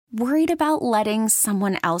Worried about letting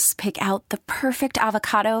someone else pick out the perfect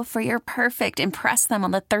avocado for your perfect impress them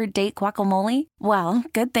on the third date guacamole? Well,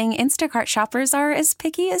 good thing Instacart shoppers are as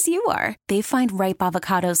picky as you are. They find ripe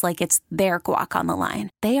avocados like it's their guac on the line.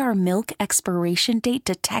 They are milk expiration date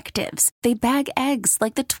detectives. They bag eggs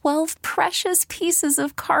like the 12 precious pieces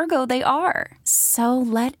of cargo they are. So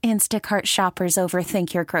let Instacart shoppers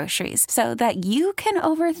overthink your groceries so that you can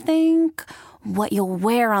overthink what you'll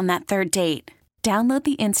wear on that third date. Download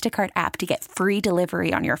the Instacart app to get free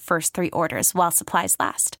delivery on your first 3 orders while supplies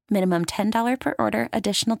last. Minimum $10 per order.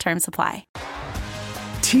 Additional terms apply.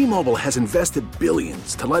 T-Mobile has invested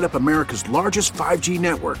billions to light up America's largest 5G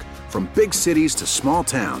network, from big cities to small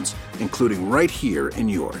towns, including right here in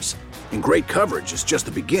yours. And great coverage is just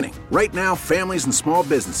the beginning. Right now, families and small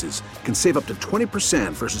businesses can save up to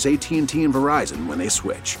 20% versus AT&T and Verizon when they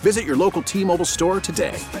switch. Visit your local T-Mobile store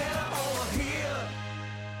today.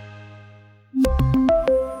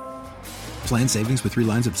 Plan savings with 3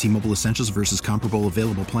 lines of T-Mobile Essentials versus comparable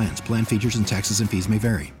available plans. Plan features and taxes and fees may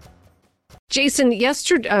vary. Jason,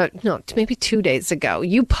 maybe 2 days ago,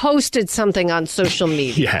 you posted something on social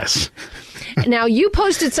media. Yes. Now, you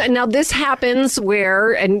posted now this happens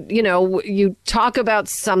where, and you talk about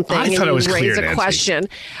something and you raise a question.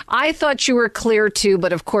 I thought you were clear too,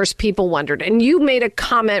 but of course people wondered. And you made a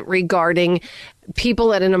comment regarding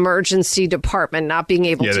people at an emergency department not being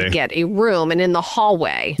able to get a room and in the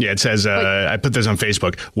hallway. Yeah, it says, I put this on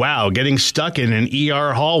Facebook. Wow, getting stuck in an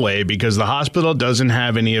ER hallway because the hospital doesn't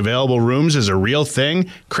have any available rooms is a real thing?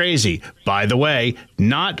 Crazy. By the way,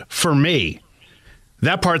 not for me.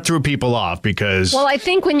 That part threw people off because... Well, I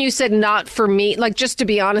think when you said not for me, like, just to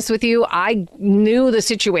be honest with you, I knew the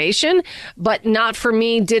situation, but not for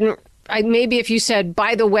me didn't... maybe if you said,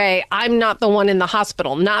 by the way, I'm not the one in the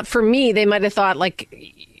hospital, not for me, they might have thought, like,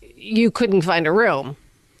 you couldn't find a room.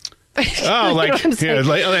 Oh, like, as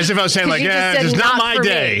if I was saying, like, it's not my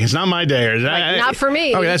day. It's not my day. Not for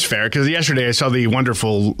me. Okay, that's fair. Because yesterday I saw the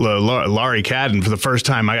wonderful Laurie Cadden for the first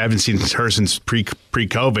time. I haven't seen her since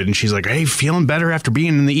pre-COVID. And she's like, hey, feeling better after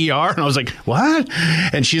being in the ER? And I was like, what?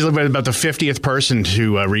 And she's about the 50th person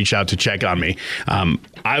to reach out to check on me.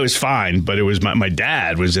 I was fine, but it was my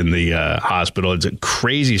dad was in the hospital. It's a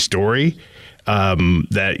crazy story.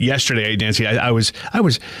 That yesterday, Nancy,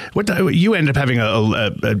 you ended up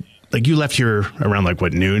having like you left here around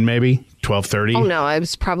noon, maybe 12:30. Oh no, I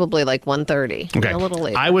was probably like 1:30. Okay, a little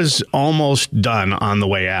later. I was almost done on the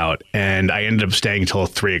way out, and I ended up staying until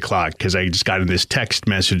 3:00 because I just got in this text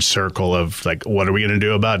message circle of like, what are we going to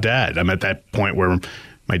do about Dad? I'm at that point where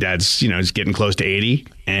my dad's is getting close to 80,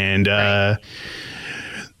 and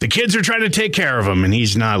the kids are trying to take care of him, and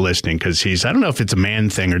he's not listening because I don't know if it's a man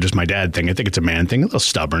thing or just my dad thing. I think it's a man thing, a little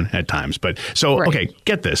stubborn at times. But okay,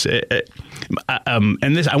 get this.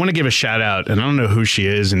 And this, I want to give a shout out, and I don't know who she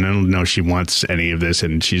is, and I don't know if she wants any of this,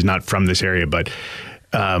 and she's not from this area. But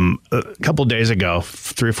a couple days ago,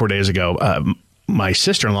 3 or 4 days ago, my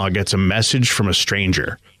sister-in-law gets a message from a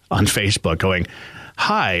stranger on Facebook going,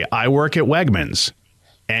 "Hi, I work at Wegmans.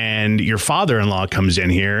 And your father-in-law comes in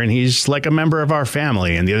here, and he's like a member of our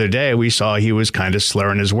family. And the other day, we saw he was kind of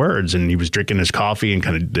slurring his words, and he was drinking his coffee,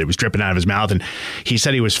 and it was dripping out of his mouth. And he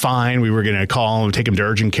said he was fine. We were going to call him, take him to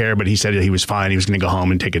urgent care, but he said he was fine. He was going to go home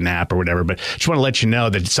and take a nap or whatever. But just want to let you know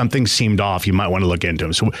that something seemed off. You might want to look into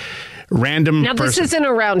him." So, random. Now, this isn't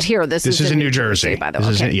around here. This is in New Jersey, by the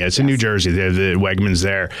way. It's in New Jersey. The Wegmans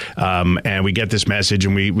there, and we get this message,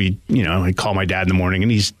 and I call my dad in the morning, and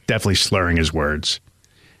he's definitely slurring his words.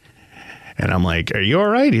 And I'm like, "Are you all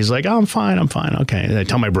right?" He's like, "Oh, I'm fine. Okay." And I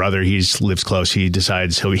tell my brother, he lives close. He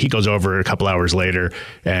decides he goes over a couple hours later,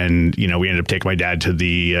 and we ended up taking my dad to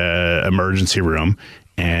the emergency room,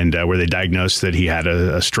 and where they diagnosed that he had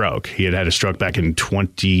a stroke. He had a stroke back in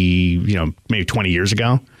maybe 20 years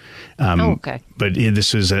ago. Okay. But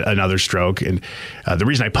this was another stroke, and the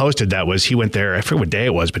reason I posted that was he went there. I forget what day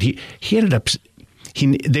it was, but he ended up.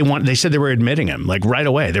 They said they were admitting him like right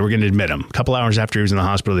away. They were going to admit him. A couple hours after he was in the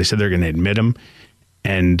hospital, they said they're going to admit him.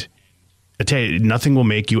 And I tell you, nothing will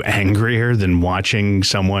make you angrier than watching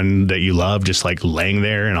someone that you love just like laying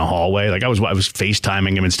there in a hallway. Like I was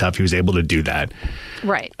FaceTiming him and stuff. He was able to do that.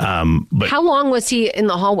 Right. But how long was he in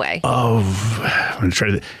the hallway? I'm going to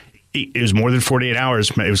try to. It was more than 48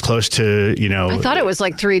 hours. It was close to, I thought it was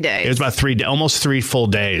like 3 days. It was about almost 3 full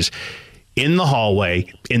days. in the hallway,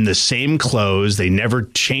 in the same clothes. They never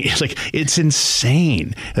change. Like, it's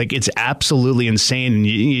insane. Like, it's absolutely insane. And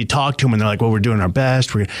you talk to them and they're like, well, we're doing our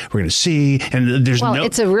best. We're going to see. And there's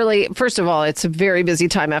first of all, it's a very busy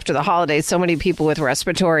time after the holidays. So many people with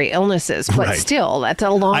respiratory illnesses. But still, that's a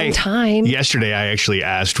long time. Yesterday, I actually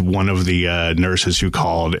asked one of the nurses who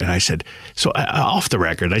called, and I said, so off the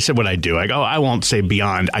record, I said what I do. I go, I won't say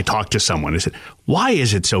beyond. I talked to someone. I said, why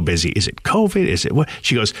is it so busy? Is it COVID? Is it what?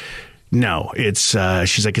 She goes, no,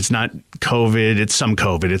 she's like, it's not COVID. It's some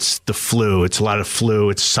COVID. It's the flu. It's a lot of flu.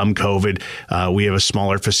 It's some COVID. We have a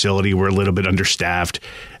smaller facility. We're a little bit understaffed.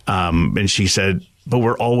 And she said, but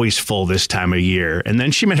we're always full this time of year. And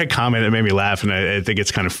then she made a comment that made me laugh. And I think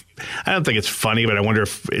it's I don't think it's funny, but I wonder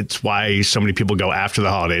if it's why so many people go after the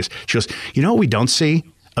holidays. She goes, you know what we don't see?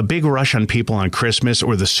 A big rush on people on Christmas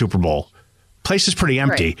or the Super Bowl. Place is pretty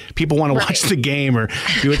empty. Right. People want to watch the game or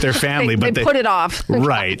be with their family, but they put it off.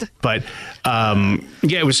 Right. But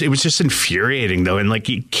it was just infuriating though, and like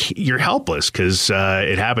you're helpless because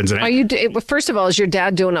it happens. And first of all, is your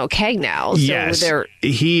dad doing okay now? Yes.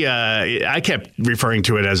 I kept referring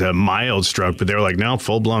to it as a mild stroke, but they were like, no,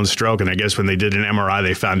 full blown stroke. And I guess when they did an MRI,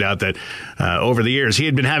 they found out that over the years he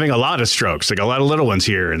had been having a lot of strokes, like a lot of little ones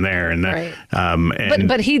here and there. And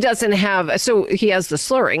but he doesn't have. So he has the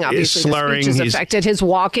slurring. Obviously, the speech is affected. His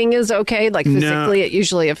walking is okay. Like physically, it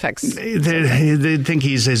usually affects. They think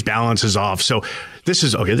his balance is off. So this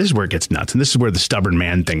is where it gets nuts. And this is where the stubborn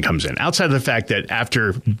man thing comes in. Outside of the fact that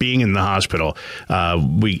after being in the hospital,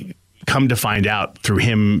 we come to find out through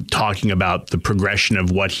him talking about the progression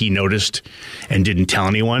of what he noticed and didn't tell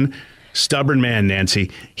anyone. Stubborn man,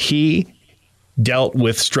 Nancy. He dealt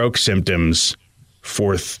with stroke symptoms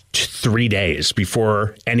for 3 days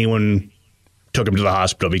before anyone took him to the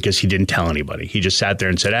hospital because he didn't tell anybody. He just sat there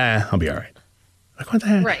and said, I'll be all right. Like, what the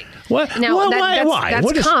heck? Right. What? Now, Why?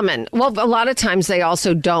 That's common. Well, a lot of times they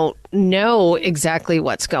also don't know exactly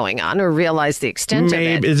what's going on or realize the extent of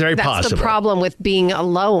it. It's very possible. That's the problem with being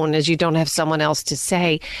alone is you don't have someone else to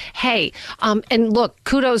say, hey, and look,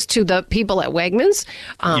 kudos to the people at Wegmans.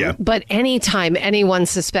 But anytime anyone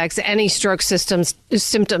suspects any stroke symptoms,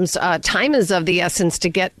 time is of the essence to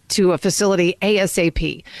get to a facility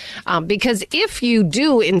ASAP. Because if you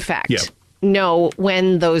do, in fact, know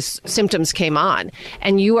when those symptoms came on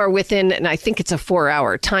and you are within, and I think it's a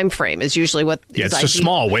 4-hour time frame is usually what it's a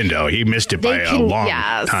small window. He missed it by a long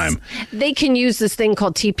time. They can use this thing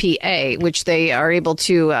called TPA, which they are able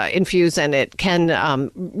to infuse, and it can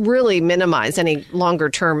really minimize any longer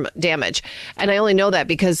term damage. And I only know that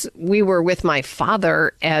because we were with my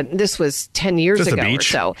father, and this was 10 years ago or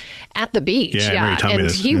so, at the beach. And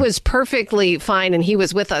he was perfectly fine, and he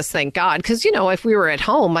was with us, thank God, because if we were at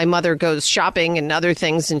home, my mother goes shopping and other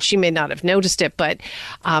things, and she may not have noticed it, but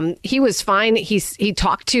he was fine. He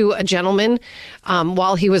talked to a gentleman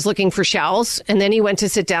while he was looking for shells, and then he went to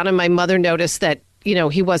sit down, and my mother noticed that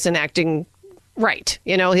he wasn't acting right.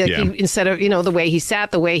 He, instead of the way he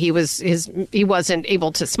sat, the way he wasn't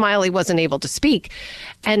able to smile, he wasn't able to speak,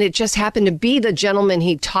 and it just happened to be the gentleman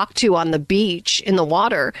he talked to on the beach in the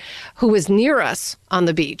water, who was near us on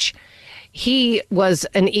the beach. He was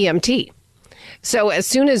an EMT. So as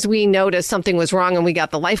soon as we noticed something was wrong and we got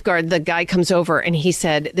the lifeguard, the guy comes over and he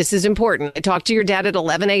said, this is important. I talked to your dad at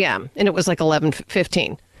 11 a.m. and it was like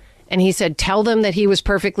 11:15. And he said, tell them that he was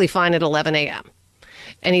perfectly fine at 11 a.m.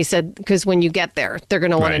 And he said, because when you get there, they're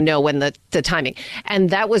going to want to know when the timing.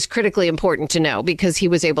 And that was critically important to know because he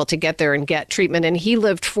was able to get there and get treatment. And he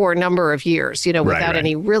lived for a number of years, without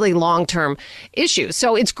any really long-term issues.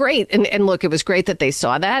 So it's great. And look, it was great that they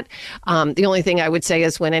saw that. The only thing I would say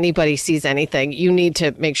is when anybody sees anything, you need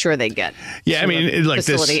to make sure they get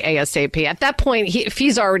facility ASAP. At that point, if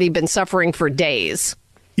he's already been suffering for days.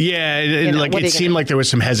 Yeah, it seemed like there was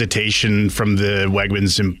some hesitation from the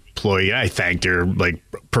Wegmans employee. I thanked her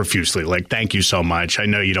profusely. Thank you so much. I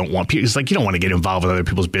know you don't want people. It's you don't want to get involved with other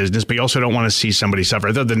people's business, but you also don't want to see somebody suffer.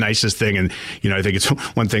 I thought the nicest thing, and I think it's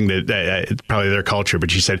one thing that it's probably their culture. But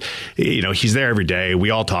she said, he's there every day. We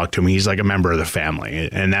all talk to him. He's like a member of the family,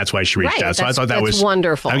 and that's why she reached out. So I thought that was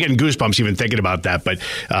wonderful. I'm getting goosebumps even thinking about that.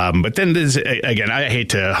 But then there's, again, I hate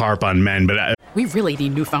to harp on men, but. We really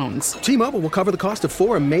need new phones. T-Mobile will cover the cost of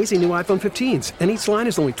 4 amazing new iPhone 15s, and each line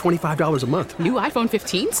is only $25 a month. New iPhone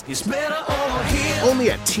 15s? It's better over here.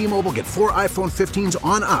 Only at T-Mobile, get 4 iPhone 15s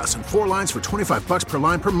on us and 4 lines for $25 per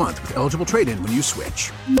line per month with eligible trade-in when you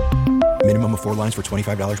switch. Minimum of 4 lines for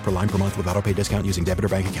 $25 per line per month with autopay discount using debit or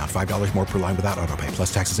bank account. $5 more per line without autopay,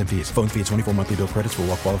 plus taxes and fees. Phone fee at 24 monthly bill credits for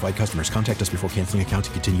well-qualified customers. Contact us before canceling account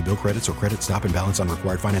to continue bill credits or credit stop and balance on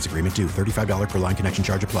required finance agreement due. $35 per line connection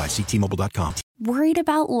charge applies. See T-Mobile.com. Worried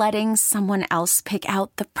about letting someone else pick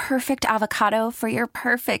out the perfect avocado for your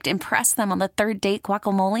perfect impress them on the third date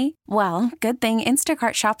guacamole? Well, good thing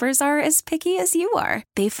Instacart shoppers are as picky as you are.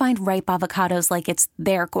 They find ripe avocados like it's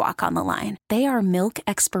their guac on the line. They are milk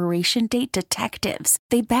expiration date detectives.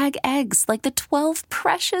 They bag eggs like the 12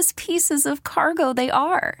 precious pieces of cargo they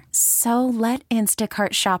are. So let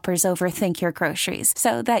Instacart shoppers overthink your groceries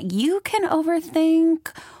so that you can overthink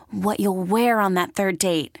what you'll wear on that third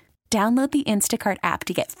date. Download the Instacart app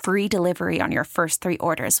to get free delivery on your first 3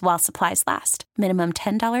 orders while supplies last. Minimum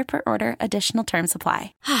 $10 per order. Additional terms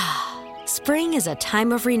apply. Spring is a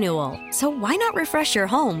time of renewal, so why not refresh your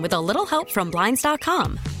home with a little help from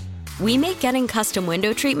Blinds.com? We make getting custom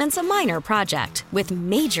window treatments a minor project with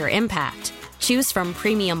major impact. Choose from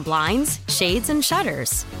premium blinds, shades, and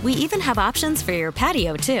shutters. We even have options for your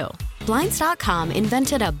patio, too. Blinds.com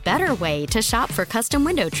invented a better way to shop for custom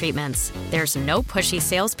window treatments. There's no pushy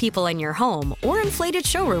salespeople in your home or inflated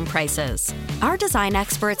showroom prices. Our design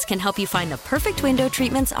experts can help you find the perfect window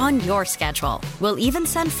treatments on your schedule. We'll even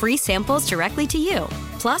send free samples directly to you.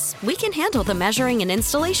 Plus, we can handle the measuring and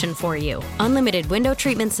installation for you. Unlimited window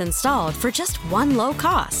treatments installed for just one low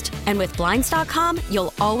cost. And with Blinds.com,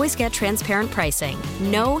 you'll always get transparent pricing.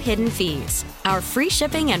 No hidden fees. Our free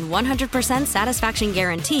shipping and 100% satisfaction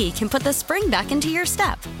guarantee can put the spring back into your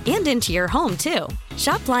step and into your home, too.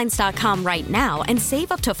 Shop Blinds.com right now and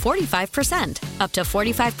save up to 45%. Up to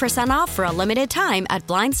 45% off for a limited time at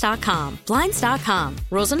Blinds.com. Blinds.com.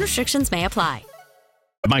 Rules and restrictions may apply.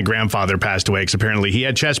 My grandfather passed away because apparently he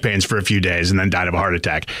had chest pains for a few days and then died of a heart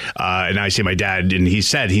attack. And I see my dad, and he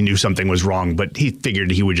said he knew something was wrong, but he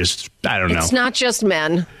figured he would just, I don't know. It's not just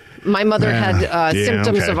men. My mother had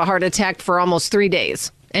symptoms of a heart attack for almost 3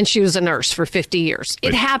 days, and she was a nurse for 50 years.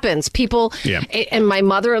 It happens. People, and my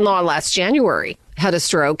mother-in-law last January had a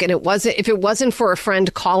stroke, and if it wasn't for a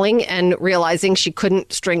friend calling and realizing she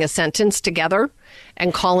couldn't string a sentence together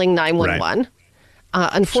and calling 911,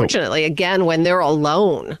 unfortunately, again, when they're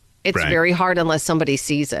alone, it's very hard unless somebody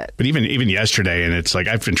sees it. But even yesterday, and it's like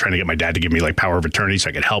I've been trying to get my dad to give me like power of attorney so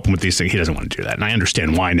I could help him with these things. He doesn't want to do that. And I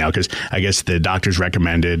understand why now, because I guess the doctors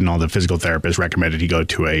recommended and all the physical therapists recommended he go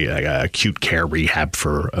to a acute care rehab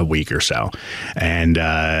for a week or so. And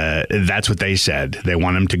that's what they said. They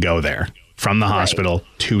want him to go there. From the hospital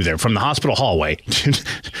to there, from the hospital hallway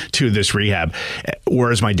to this rehab.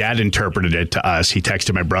 Whereas my dad interpreted it to us, he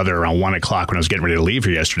texted my brother around 1 o'clock when I was getting ready to leave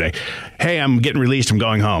here yesterday. Hey, I'm getting released. I'm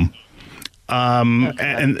going home.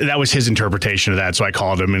 And that was his interpretation of that. So I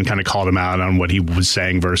called him and kind of called him out on what he was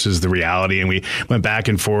saying versus the reality. And we went back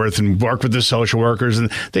and forth and worked with the social workers,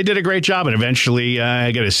 and they did a great job. And eventually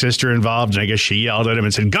I got his sister involved, and I guess she yelled at him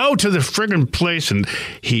and said, "Go to the friggin' place." And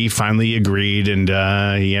he finally agreed, and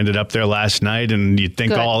he ended up there last night, and you'd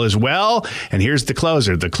think all is well. And here's the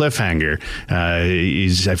closer, the cliffhanger.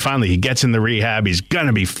 He gets in the rehab. He's going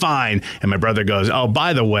to be fine. And my brother goes, "Oh,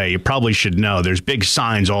 by the way, you probably should know there's big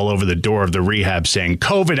signs all over the door of the rehab saying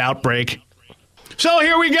COVID outbreak." So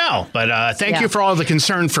here we go. But thank you for all the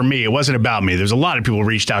concern for me. It wasn't about me. There's a lot of people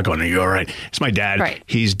reached out going, "Are you all right?" It's my dad. Right.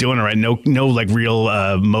 He's doing all right. No like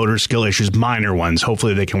real motor skill issues, minor ones.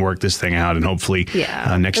 Hopefully they can work this thing out, and hopefully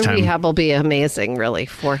next time. Rehab will be amazing, really,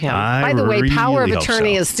 for him. By the way, power of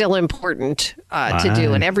attorney is still important to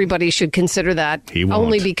do, and everybody should consider that.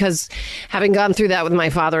 Only because having gone through that with my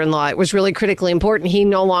father-in-law, it was really critically important. He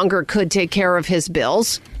no longer could take care of his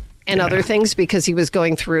bills and other things because he was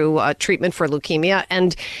going through treatment for leukemia,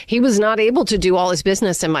 and he was not able to do all his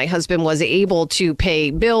business. And my husband was able to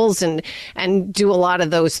pay bills and do a lot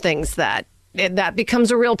of those things that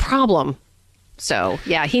becomes a real problem. So,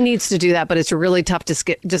 he needs to do that, but it's a really tough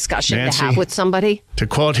discussion Nancy, to have with somebody. To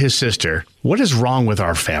quote his sister, "What is wrong with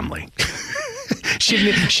our family?"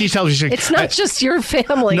 She tells me, it's not just your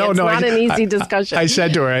family. It's not an easy discussion. I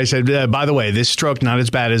said to her, by the way, this stroke, not as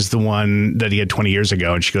bad as the one that he had 20 years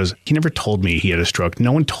ago. And she goes, "He never told me he had a stroke.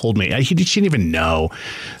 No one told me." She didn't even know.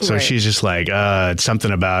 So she's just like, it's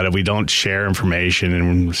something about it. We don't share information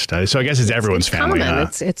and stuff. So I guess it's everyone's family. Common.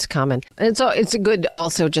 Huh? It's common. And so it's good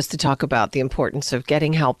also just to talk about the importance of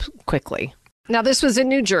getting help quickly. Now, this was in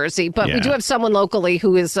New Jersey, but we do have someone locally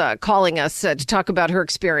who is calling us to talk about her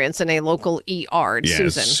experience in a local ER.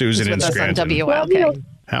 Yes, Susan in Scranton. WLK.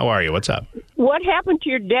 How are you? What's up? What happened to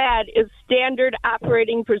your dad is standard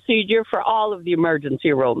operating procedure for all of the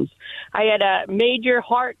emergency rooms. I had a major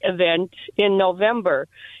heart event in November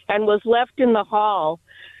and was left in the hall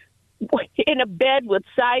in a bed with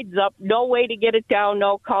sides up, no way to get it down,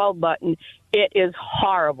 no call button. It is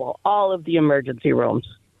horrible, all of the emergency rooms.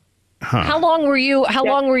 Huh. How long were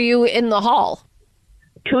you in the hall?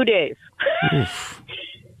 2 days.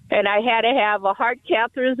 And I had to have a heart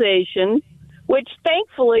catheterization, which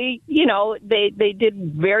thankfully, they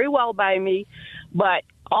did very well by me. But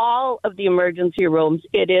all of the emergency rooms,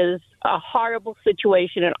 it is a horrible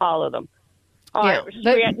situation in all of them.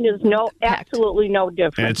 Scranton is absolutely no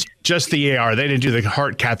different. And it's just the ER. They didn't do the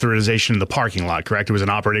heart catheterization in the parking lot, correct? It was an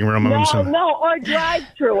operating room. No, or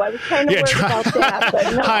drive-through. I was kind of worried about that.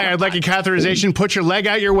 But no. Hi, I'd like a catheterization. Put your leg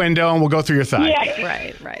out your window, and we'll go through your thigh. Yeah.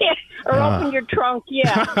 Right. Yeah. Or open your trunk.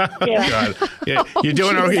 Yeah. Yeah. You're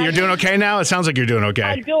doing okay now? It sounds like you're doing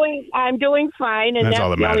okay. I'm doing fine, and that's all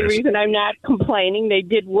that the only matters. reason I'm not complaining. They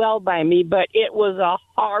did well by me, but it was a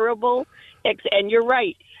horrible. And you're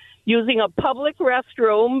right. Using a public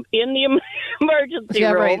restroom in the emergency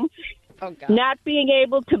room, not being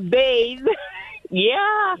able to bathe.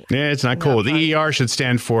 Yeah, it's not cool. The ER should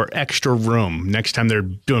stand for extra room next time they're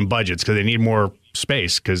doing budgets because they need more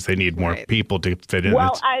space because they need more people to fit in.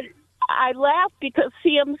 Well, I laugh because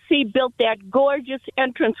CMC built that gorgeous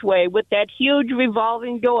entranceway with that huge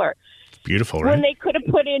revolving door. Beautiful, right? When they could have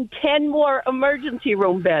put in 10 more emergency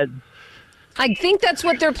room beds. I think that's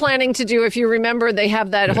what they're planning to do. If you remember, they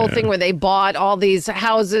have that whole thing where they bought all these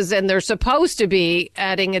houses and they're supposed to be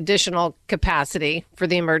adding additional capacity for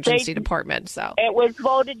the emergency department. So it was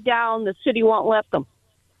voted down. The city won't let them.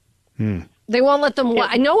 They won't let them.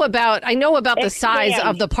 I know about the size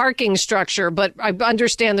of the parking structure, but I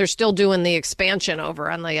understand they're still doing the expansion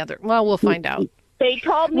over on the other. Well, we'll find out. They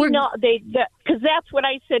told me no, because that's what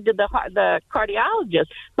I said to the cardiologist.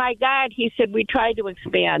 My God, he said, we tried to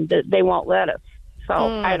expand. They won't let us. So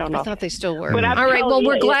I don't know. I thought they still were. But all right. Well,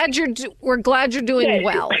 we're glad you're doing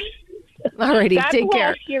well. All righty. Take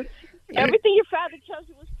care. Everything your father tells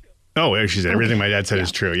you was true. Oh, she said everything my dad said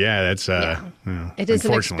is true. Yeah, that's it is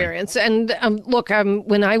an experience. And look,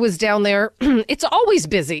 when I was down there, it's always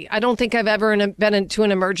busy. I don't think I've ever been into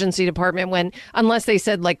an emergency department unless they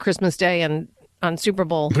said like Christmas Day and on Super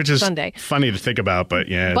Bowl Sunday. Funny to think about, but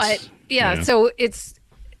so it's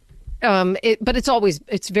but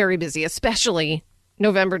it's very busy, especially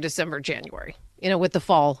November, December, January, with the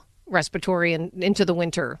fall respiratory and into the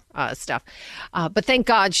winter stuff. But thank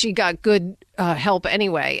God she got good help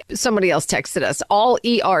anyway. Somebody else texted us. All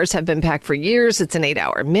ERs have been packed for years. It's an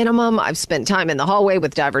 8-hour minimum. I've spent time in the hallway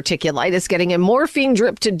with diverticulitis getting a morphine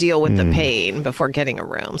drip to deal with the pain before getting a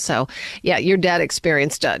room. So, yeah, your dad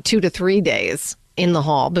experienced 2 to 3 days in the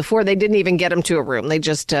hall before they didn't even get him to a room. They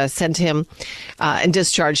just sent him and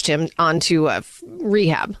discharged him onto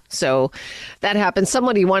rehab. So that happened.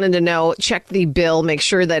 Somebody wanted to know, check the bill, make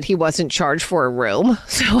sure that he wasn't charged for a room.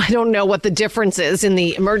 So I don't know what the difference is in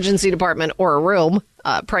the emergency department or a room.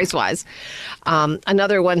 Price-wise.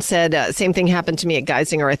 Another one said, same thing happened to me at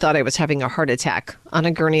Geisinger. I thought I was having a heart attack on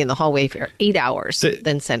a gurney in the hallway for 8 hours,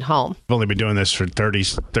 then sent home. I've only been doing this for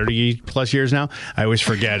 30 plus years now. I always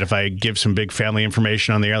forget if I give some big family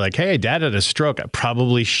information on the air, like, hey, Dad had a stroke. I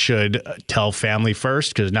probably should tell family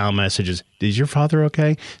first, because now the message is, is your father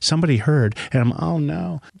okay? Somebody heard. And I'm, oh,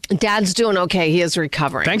 no. Dad's doing okay. He is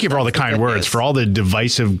recovering. Thank you for all the kind words, for all the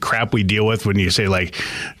divisive crap we deal with when you say, like,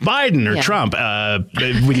 Biden or Trump.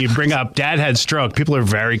 When you bring up Dad had stroke, people are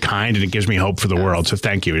very kind, and it gives me hope for the world. So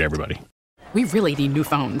thank you to everybody. We really need new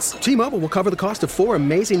phones. T-Mobile will cover the cost of 4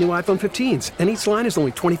 amazing new iPhone 15s, and each line is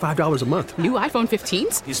only $25 a month. New iPhone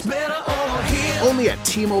 15s? It's better over here. Only at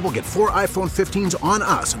T-Mobile, get 4 iPhone 15s on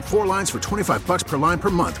us and 4 lines for $25 per line per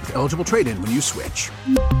month with eligible trade-in when you switch.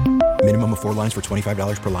 Minimum of 4 lines for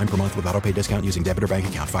 $25 per line per month with autopay discount using debit or bank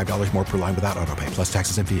account. $5 more per line without autopay, plus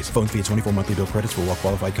taxes and fees. Phone fee at 24 monthly bill credits for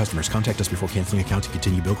well-qualified customers. Contact us before canceling account to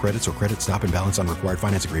continue bill credits or credit stop and balance on required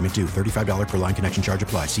finance agreement due. $35 per line connection charge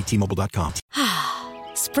applies. See T-Mobile.com.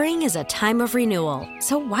 Spring is a time of renewal,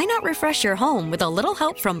 so why not refresh your home with a little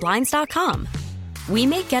help from Blinds.com? We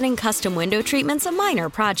make getting custom window treatments a minor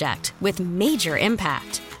project with major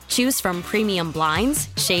impact. Choose from premium blinds,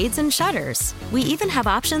 shades, and shutters. We even have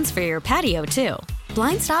options for your patio, too.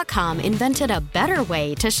 Blinds.com invented a better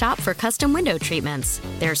way to shop for custom window treatments.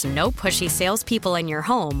 There's no pushy salespeople in your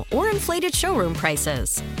home or inflated showroom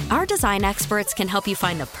prices. Our design experts can help you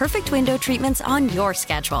find the perfect window treatments on your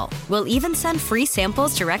schedule. We'll even send free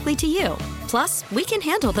samples directly to you. Plus, we can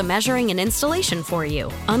handle the measuring and installation for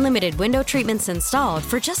you. Unlimited window treatments installed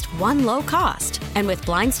for just one low cost. And with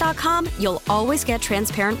Blinds.com, you'll always get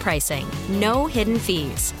transparent pricing. No hidden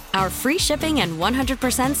fees. Our free shipping and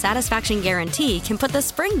 100% satisfaction guarantee can put the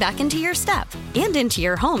spring back into your step and into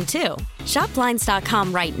your home, too. Shop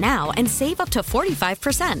Blinds.com right now and save up to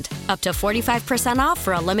 45%. Up to 45% off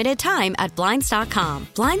for a limited time at Blinds.com.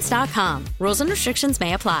 Blinds.com. Rules and restrictions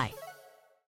may apply.